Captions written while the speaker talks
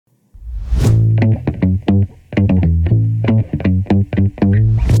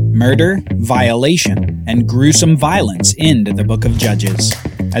murder, violation, and gruesome violence end the book of Judges,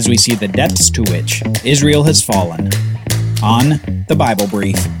 as we see the depths to which Israel has fallen. On the Bible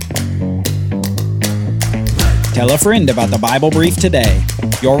Brief. Tell a friend about the Bible Brief today.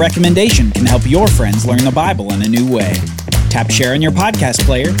 Your recommendation can help your friends learn the Bible in a new way. Tap share on your podcast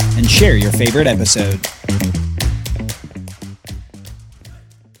player and share your favorite episode.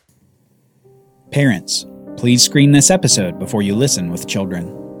 Parents, please screen this episode before you listen with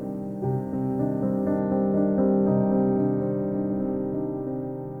children.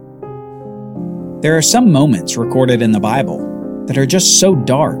 There are some moments recorded in the Bible that are just so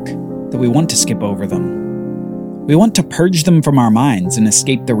dark that we want to skip over them. We want to purge them from our minds and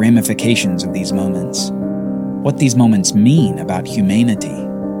escape the ramifications of these moments. What these moments mean about humanity,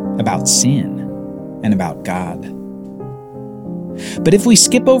 about sin, and about God. But if we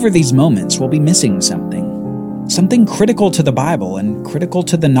skip over these moments, we'll be missing something critical to the Bible and critical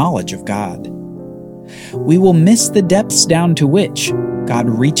to the knowledge of God. We will miss the depths down to which God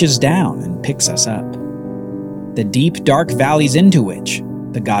reaches down and picks us up. The deep, dark valleys into which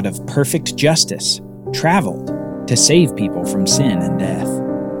the God of perfect justice traveled to save people from sin and death.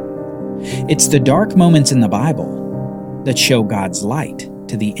 It's the dark moments in the Bible that show God's light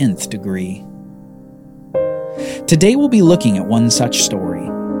to the nth degree. Today we'll be looking at one such story,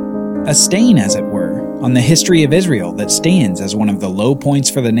 a stain, as it were, on the history of Israel that stands as one of the low points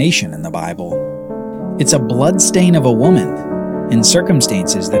for the nation in the Bible. It's a blood stain of a woman in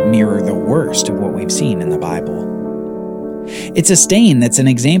circumstances that mirror the worst of what we've seen in the Bible. It's a stain that's an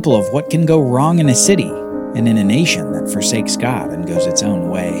example of what can go wrong in a city and in a nation that forsakes God and goes its own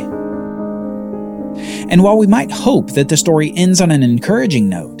way. And while we might hope that the story ends on an encouraging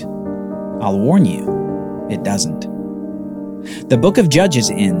note, I'll warn you, it doesn't. The book of Judges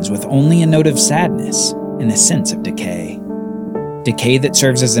ends with only a note of sadness and a sense of decay. Decay that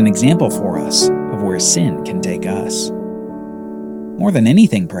serves as an example for us of where sin can take us. More than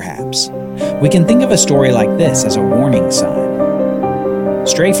anything, perhaps, we can think of a story like this as a warning sign.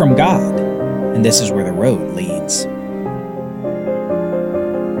 Stray from God, and this is where the road leads.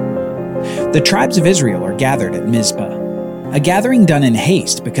 The tribes of Israel are gathered at Mizpah, a gathering done in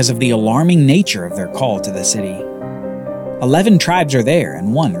haste because of the alarming nature of their call to the city. 11 tribes are there,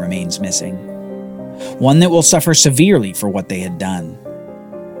 and one remains missing. One that will suffer severely for what they had done.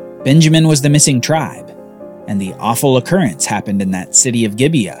 Benjamin was the missing tribe, and the awful occurrence happened in that city of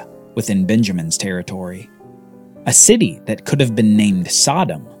Gibeah within Benjamin's territory. A city that could have been named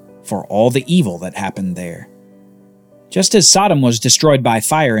Sodom for all the evil that happened there. Just as Sodom was destroyed by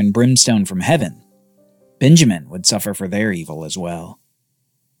fire and brimstone from heaven, Benjamin would suffer for their evil as well.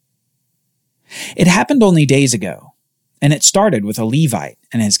 It happened only days ago, and it started with a Levite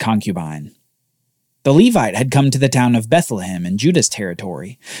and his concubine. The Levite had come to the town of Bethlehem in Judah's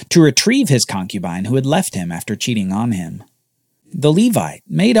territory to retrieve his concubine who had left him after cheating on him. The Levite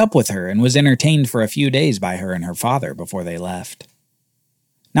made up with her and was entertained for a few days by her and her father before they left.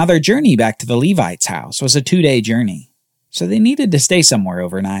 Now their journey back to the Levite's house was a 2-day journey, so they needed to stay somewhere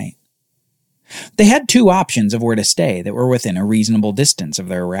overnight. They had 2 options of where to stay that were within a reasonable distance of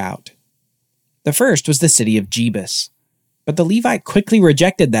their route. The first was the city of Jebus, but the Levite quickly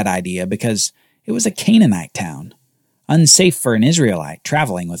rejected that idea because it was a Canaanite town, unsafe for an Israelite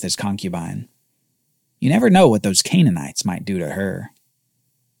traveling with his concubine. You never know what those Canaanites might do to her.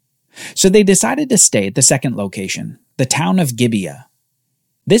 So they decided to stay at the second location, the town of Gibeah.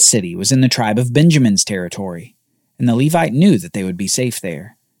 This city was in the tribe of Benjamin's territory, and the Levite knew that they would be safe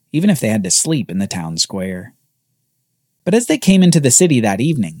there, even if they had to sleep in the town square. But as they came into the city that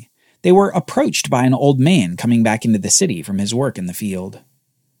evening, they were approached by an old man coming back into the city from his work in the field.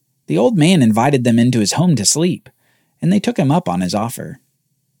 The old man invited them into his home to sleep, and they took him up on his offer.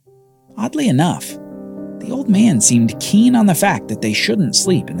 Oddly enough, the old man seemed keen on the fact that they shouldn't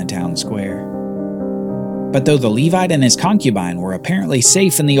sleep in the town square. But though the Levite and his concubine were apparently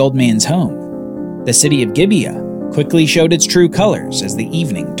safe in the old man's home, the city of Gibeah quickly showed its true colors as the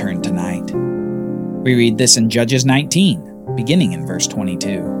evening turned to night. We read this in Judges 19, beginning in verse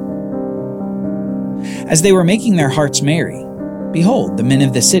 22. As they were making their hearts merry, behold, the men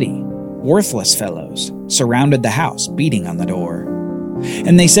of the city, worthless fellows, surrounded the house, beating on the door.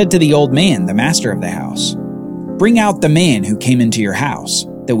 And they said to the old man, the master of the house, "Bring out the man who came into your house,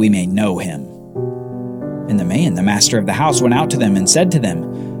 that we may know him." And the man, the master of the house, went out to them and said to them,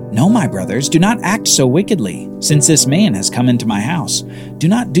 "No, my brothers, do not act so wickedly, since this man has come into my house. Do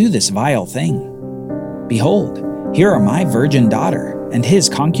not do this vile thing. Behold, here are my virgin daughter and his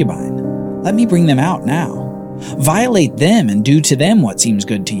concubine. Let me bring them out now. Violate them and do to them what seems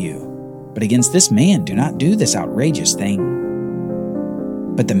good to you. But against this man do not do this outrageous thing."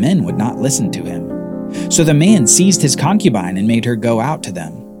 But the men would not listen to him. So the man seized his concubine and made her go out to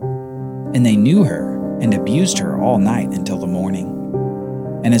them. And they knew her and abused her all night until the morning.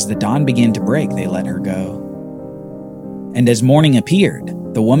 And as the dawn began to break, they let her go. And as morning appeared,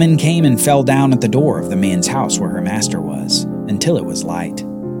 the woman came and fell down at the door of the man's house where her master was, until it was light.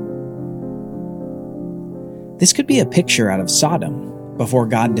 This could be a picture out of Sodom before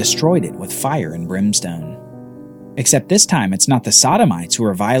God destroyed it with fire and brimstone. Except this time it's not the Sodomites who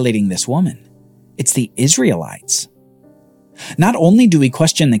are violating this woman. It's the Israelites. Not only do we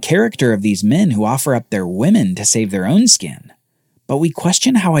question the character of these men who offer up their women to save their own skin, but we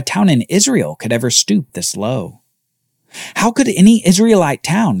question how a town in Israel could ever stoop this low. How could any Israelite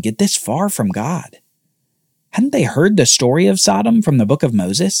town get this far from God? Hadn't they heard the story of Sodom from the book of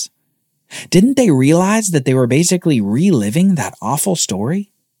Moses? Didn't they realize that they were basically reliving that awful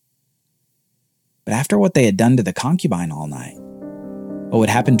story? But after what they had done to the concubine all night, what would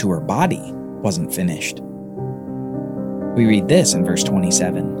happen to her body wasn't finished. We read this in verse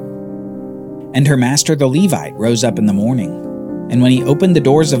 27. And her master the Levite rose up in the morning, and when he opened the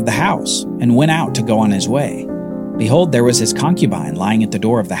doors of the house and went out to go on his way, behold, there was his concubine lying at the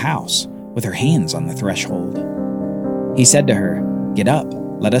door of the house, with her hands on the threshold. He said to her, "Get up,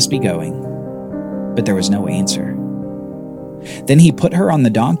 let us be going." But there was no answer. Then he put her on the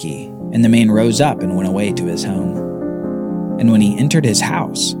donkey, and the man rose up and went away to his home. And when he entered his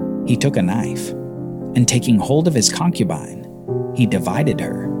house, he took a knife, and taking hold of his concubine, he divided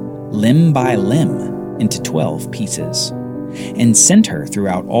her, limb by limb, into 12 pieces, and sent her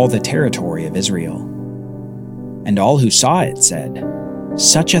throughout all the territory of Israel. And all who saw it said,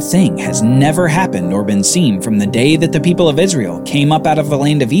 "Such a thing has never happened or been seen from the day that the people of Israel came up out of the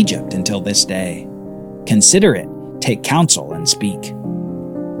land of Egypt until this day. Consider it, take counsel, and speak."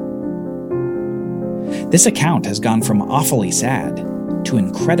 This account has gone from awfully sad to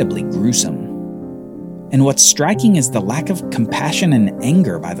incredibly gruesome. And what's striking is the lack of compassion and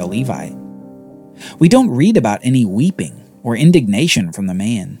anger by the Levite. We don't read about any weeping or indignation from the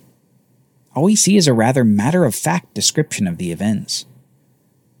man. All we see is a rather matter-of-fact description of the events.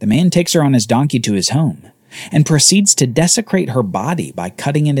 The man takes her on his donkey to his home and proceeds to desecrate her body by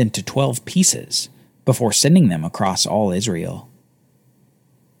cutting it into 12 pieces before sending them across all Israel.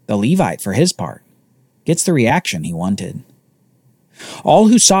 The Levite, for his part, gets the reaction he wanted. All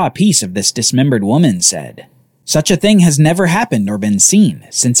who saw a piece of this dismembered woman said, "Such a thing has never happened or been seen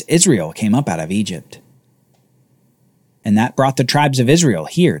since Israel came up out of Egypt." And that brought the tribes of Israel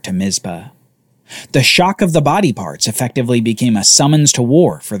here to Mizpah. The shock of the body parts effectively became a summons to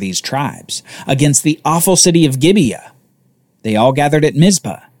war for these tribes against the awful city of Gibeah. They all gathered at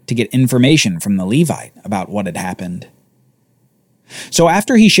Mizpah to get information from the Levite about what had happened. So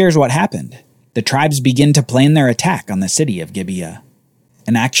after he shares what happened, the tribes begin to plan their attack on the city of Gibeah.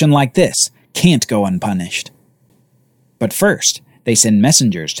 An action like this can't go unpunished. But first, they send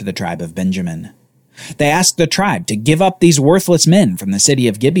messengers to the tribe of Benjamin. They ask the tribe to give up these worthless men from the city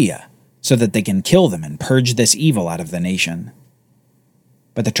of Gibeah so that they can kill them and purge this evil out of the nation.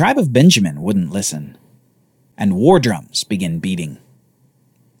 But the tribe of Benjamin wouldn't listen, and war drums begin beating.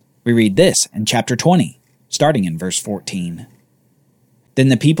 We read this in chapter 20, starting in verse 14. Then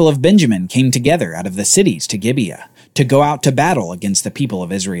the people of Benjamin came together out of the cities to Gibeah to go out to battle against the people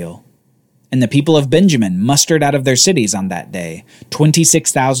of Israel. And the people of Benjamin mustered out of their cities on that day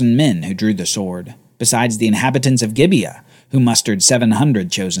 26,000 men who drew the sword, besides the inhabitants of Gibeah, who mustered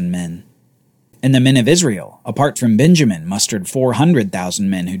 700 chosen men. And the men of Israel, apart from Benjamin, mustered 400,000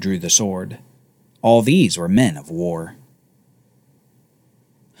 men who drew the sword. All these were men of war.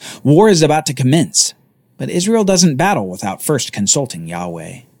 War is about to commence, but Israel doesn't battle without first consulting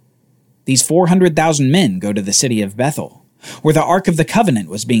Yahweh. These 400,000 men go to the city of Bethel, where the Ark of the Covenant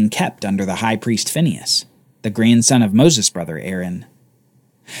was being kept under the high priest Phinehas, the grandson of Moses' brother Aaron.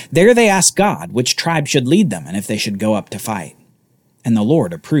 There they ask God which tribe should lead them and if they should go up to fight, and the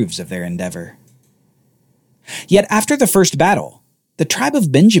Lord approves of their endeavor. Yet after the first battle, the tribe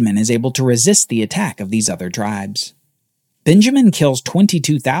of Benjamin is able to resist the attack of these other tribes. Benjamin kills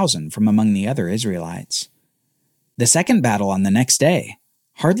 22,000 from among the other Israelites. The second battle on the next day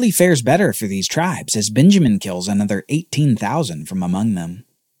hardly fares better for these tribes, as Benjamin kills another 18,000 from among them.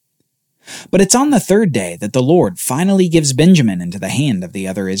 But it's on the third day that the Lord finally gives Benjamin into the hand of the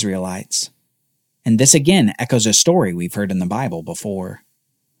other Israelites. And this again echoes a story we've heard in the Bible before.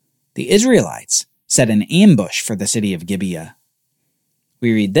 The Israelites set an ambush for the city of Gibeah.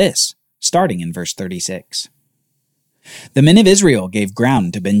 We read this, starting in verse 36. The men of Israel gave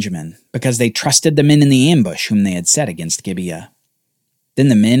ground to Benjamin, because they trusted the men in the ambush whom they had set against Gibeah. Then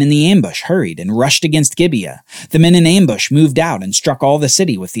the men in the ambush hurried and rushed against Gibeah. The men in ambush moved out and struck all the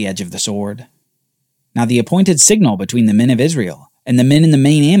city with the edge of the sword. Now the appointed signal between the men of Israel and the men in the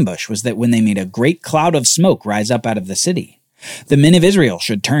main ambush was that when they made a great cloud of smoke rise up out of the city, the men of Israel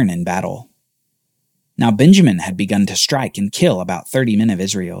should turn in battle. Now Benjamin had begun to strike and kill about 30 men of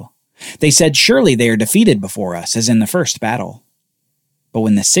Israel. They said, "Surely they are defeated before us, as in the first battle." But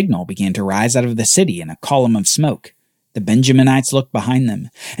when the signal began to rise out of the city in a column of smoke, the Benjaminites looked behind them,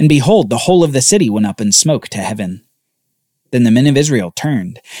 and behold, the whole of the city went up in smoke to heaven. Then the men of Israel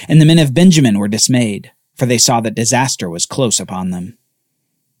turned, and the men of Benjamin were dismayed, for they saw that disaster was close upon them.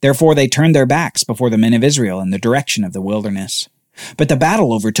 Therefore they turned their backs before the men of Israel in the direction of the wilderness. But the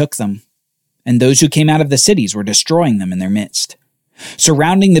battle overtook them, and those who came out of the cities were destroying them in their midst.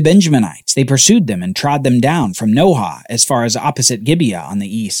 Surrounding the Benjaminites, they pursued them and trod them down from Nohah as far as opposite Gibeah on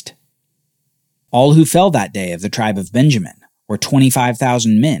the east. All who fell that day of the tribe of Benjamin were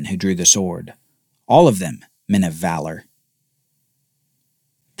 25,000 men who drew the sword, all of them men of valor.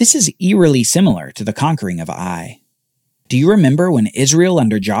 This is eerily similar to the conquering of Ai. Do you remember when Israel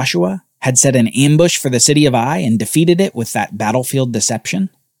under Joshua had set an ambush for the city of Ai and defeated it with that battlefield deception?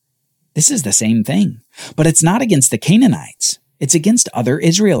 This is the same thing, but it's not against the Canaanites, it's against other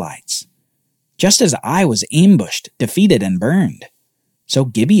Israelites. Just as Ai was ambushed, defeated, and burned, so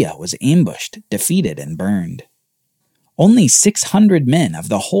Gibeah was ambushed, defeated, and burned. Only 600 men of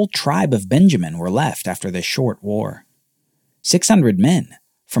the whole tribe of Benjamin were left after this short war. 600 men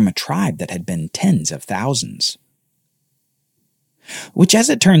from a tribe that had been tens of thousands. Which, as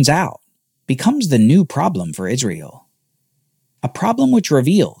it turns out, becomes the new problem for Israel. A problem which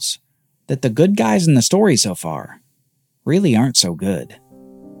reveals that the good guys in the story so far really aren't so good.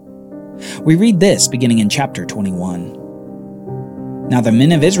 We read this beginning in chapter 21. Now the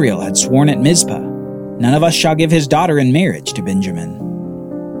men of Israel had sworn at Mizpah, "None of us shall give his daughter in marriage to Benjamin."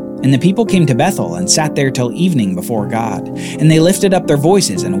 And the people came to Bethel and sat there till evening before God, and they lifted up their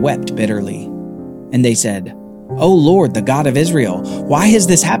voices and wept bitterly. And they said, "O Lord, the God of Israel, why has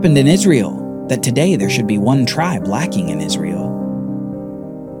this happened in Israel, that today there should be one tribe lacking in Israel?"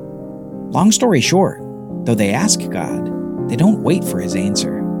 Long story short, though they ask God, they don't wait for his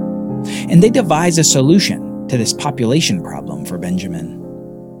answer. And they devise a solution to this population problem for Benjamin.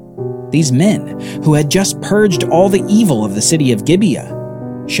 These men, who had just purged all the evil of the city of Gibeah,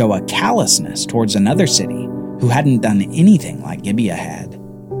 show a callousness towards another city who hadn't done anything like Gibeah had.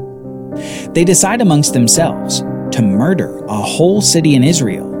 They decide amongst themselves to murder a whole city in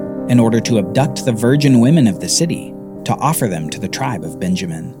Israel in order to abduct the virgin women of the city to offer them to the tribe of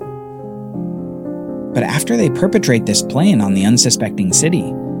Benjamin. But after they perpetrate this plan on the unsuspecting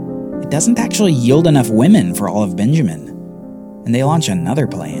city, it doesn't actually yield enough women for all of Benjamin, and they launch another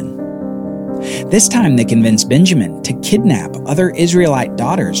plan. This time they convince Benjamin to kidnap other Israelite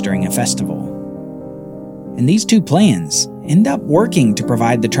daughters during a festival. And these two plans end up working to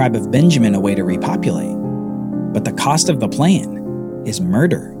provide the tribe of Benjamin a way to repopulate. But the cost of the plan is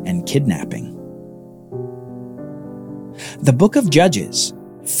murder and kidnapping. The book of Judges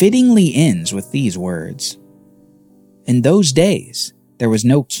fittingly ends with these words. In those days, there was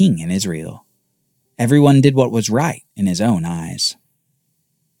no king in Israel. Everyone did what was right in his own eyes.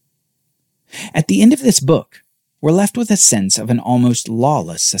 At the end of this book, we're left with a sense of an almost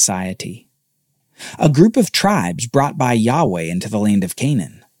lawless society. A group of tribes brought by Yahweh into the land of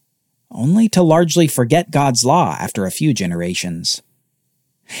Canaan, only to largely forget God's law after a few generations.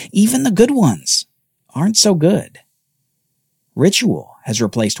 Even the good ones aren't so good. Ritual has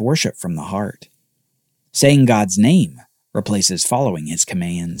replaced worship from the heart. Saying God's name replaces following his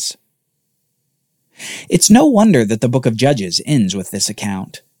commands. It's no wonder that the book of Judges ends with this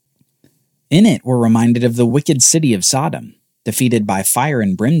account. In it, we're reminded of the wicked city of Sodom, defeated by fire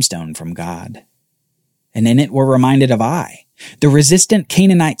and brimstone from God. And in it, we're reminded of Ai, the resistant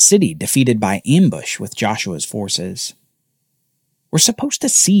Canaanite city defeated by ambush with Joshua's forces. We're supposed to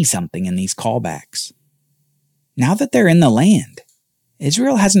see something in these callbacks. Now that they're in the land,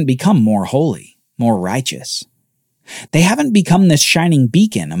 Israel hasn't become more holy, more righteous. They haven't become this shining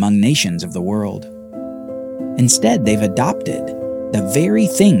beacon among nations of the world. Instead, they've adopted the very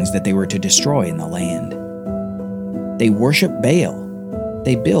things that they were to destroy in the land. They worship Baal.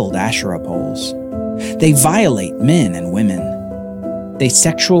 They build Asherah poles. They violate men and women. They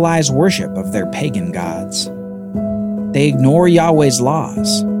sexualize worship of their pagan gods. They ignore Yahweh's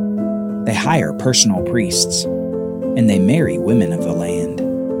laws. They hire personal priests. And they marry women of the land.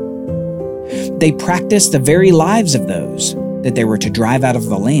 They practice the very lives of those that they were to drive out of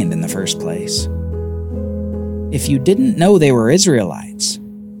the land in the first place. If you didn't know they were Israelites,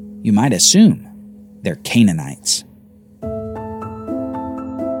 you might assume they're Canaanites.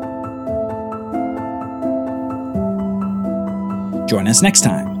 Join us next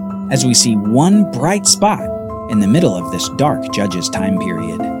time as we see one bright spot in the middle of this dark Judges time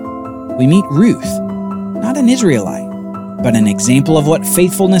period. We meet Ruth, not an Israelite, but an example of what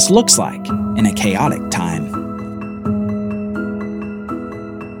faithfulness looks like in a chaotic time.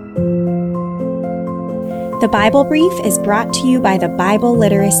 The Bible Brief is brought to you by the Bible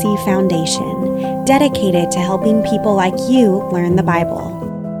Literacy Foundation, dedicated to helping people like you learn the Bible.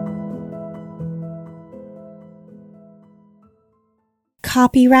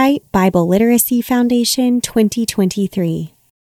 Copyright Bible Literacy Foundation 2023.